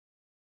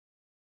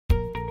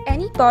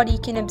Any body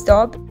can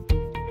absorb,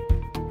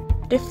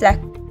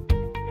 reflect,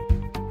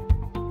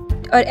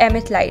 or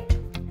emit light.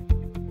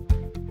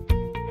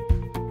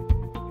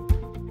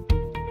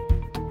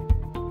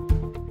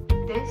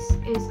 This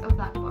is a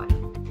black body.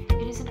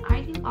 It is an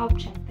ideal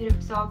object that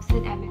absorbs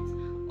and emits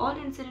all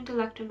incident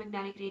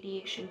electromagnetic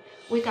radiation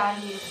without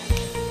any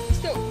reflection.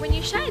 So, when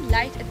you shine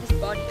light at this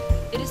body,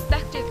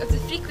 irrespective of the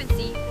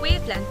frequency,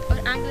 wavelength, or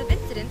angle of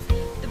incidence,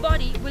 the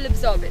body will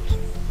absorb it.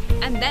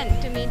 And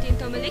then, to maintain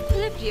thermal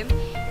equilibrium,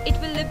 it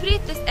will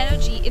liberate this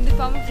energy in the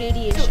form of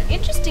radiation. So,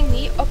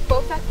 interestingly, a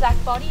perfect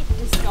black body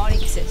does not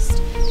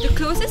exist. The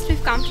closest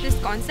we've come to this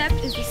concept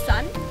is the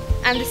sun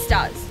and the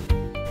stars.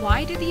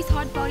 Why do these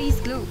hot bodies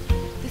glow?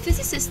 The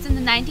physicists in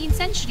the 19th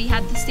century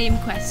had the same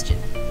question.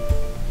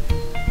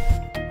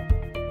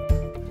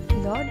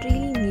 Lord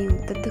really knew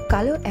that the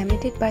color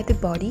emitted by the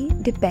body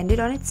depended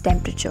on its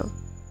temperature.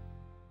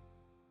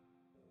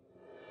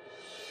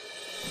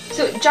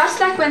 So just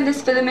like when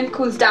this filament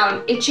cools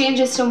down, it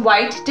changes from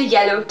white to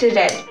yellow to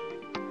red.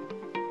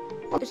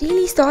 He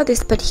really saw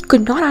this, but he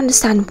could not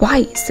understand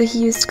why, so he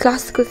used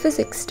classical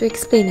physics to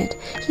explain it.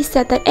 He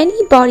said that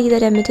any body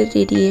that emitted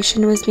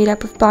radiation was made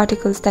up of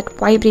particles that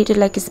vibrated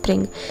like a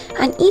spring,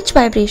 and each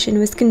vibration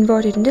was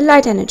converted into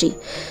light energy.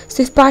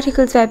 So if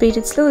particles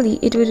vibrated slowly,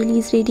 it would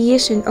release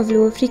radiation of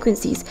lower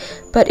frequencies,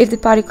 but if the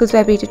particles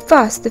vibrated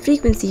fast, the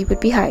frequency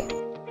would be high.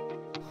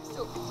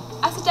 So,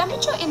 as the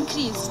temperature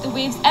increased, the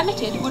waves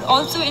emitted would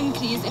also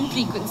increase in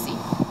frequency.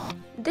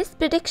 This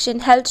prediction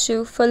held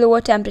true for lower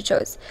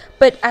temperatures,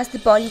 but as the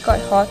body got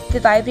hot,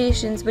 the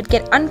vibrations would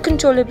get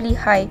uncontrollably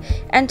high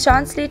and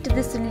translate to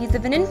this release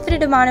of an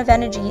infinite amount of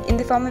energy in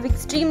the form of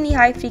extremely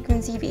high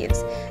frequency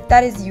waves,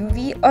 that is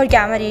UV or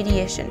gamma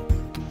radiation.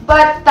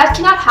 But that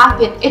cannot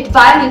happen. It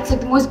violates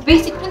the most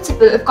basic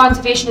principle of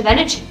conservation of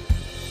energy.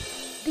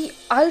 The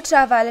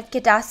ultraviolet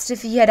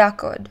catastrophe had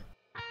occurred.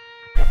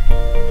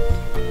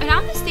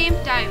 Around the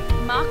same time,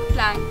 Max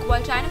Planck,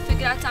 while trying to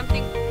figure out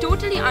something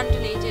totally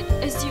unrelated,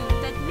 assumed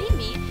that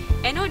maybe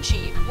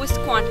energy was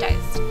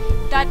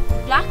quantized, that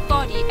black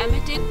body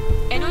emitted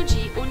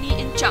energy only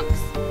in chunks.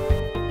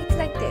 It's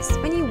like this,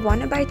 when you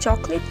want to buy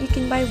chocolate, you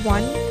can buy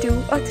 1,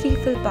 2 or 3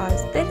 full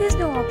bars. There is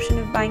no option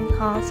of buying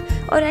half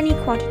or any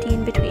quantity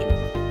in between.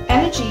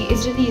 Energy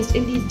is released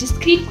in these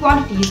discrete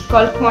quantities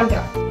called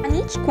quanta. And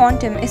each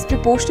quantum is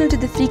proportional to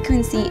the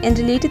frequency and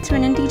related through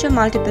an integer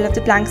multiple of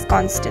the Planck's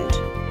constant.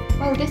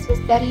 Well, this was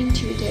very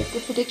intuitive.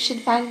 The prediction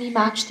finally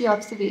matched the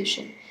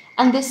observation,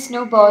 and this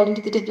snowballed into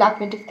the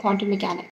development of quantum mechanics.